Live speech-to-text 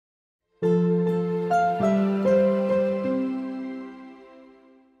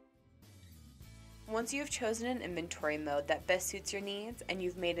Once you have chosen an inventory mode that best suits your needs and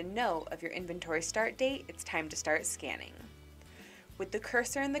you've made a note of your inventory start date, it's time to start scanning. With the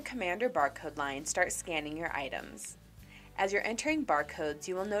cursor in the command or barcode line, start scanning your items. As you're entering barcodes,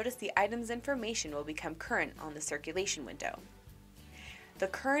 you will notice the item's information will become current on the circulation window. The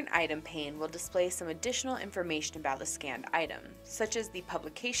current item pane will display some additional information about the scanned item, such as the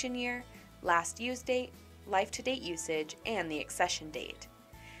publication year, last use date, life-to-date usage, and the accession date.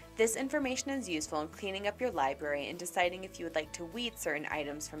 This information is useful in cleaning up your library and deciding if you would like to weed certain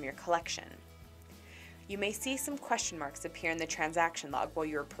items from your collection. You may see some question marks appear in the transaction log while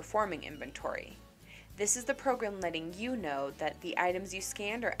you are performing inventory. This is the program letting you know that the items you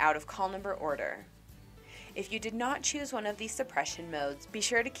scanned are out of call number order. If you did not choose one of these suppression modes, be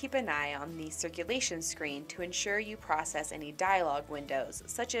sure to keep an eye on the circulation screen to ensure you process any dialog windows,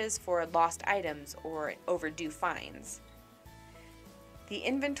 such as for lost items or overdue fines. The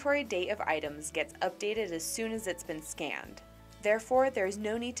inventory date of items gets updated as soon as it's been scanned. Therefore, there is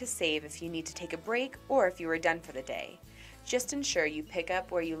no need to save if you need to take a break or if you are done for the day. Just ensure you pick up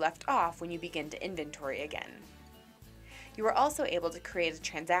where you left off when you begin to inventory again. You are also able to create a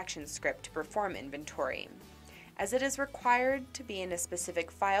transaction script to perform inventory. As it is required to be in a specific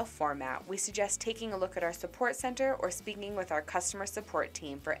file format, we suggest taking a look at our support center or speaking with our customer support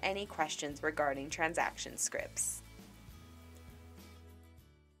team for any questions regarding transaction scripts.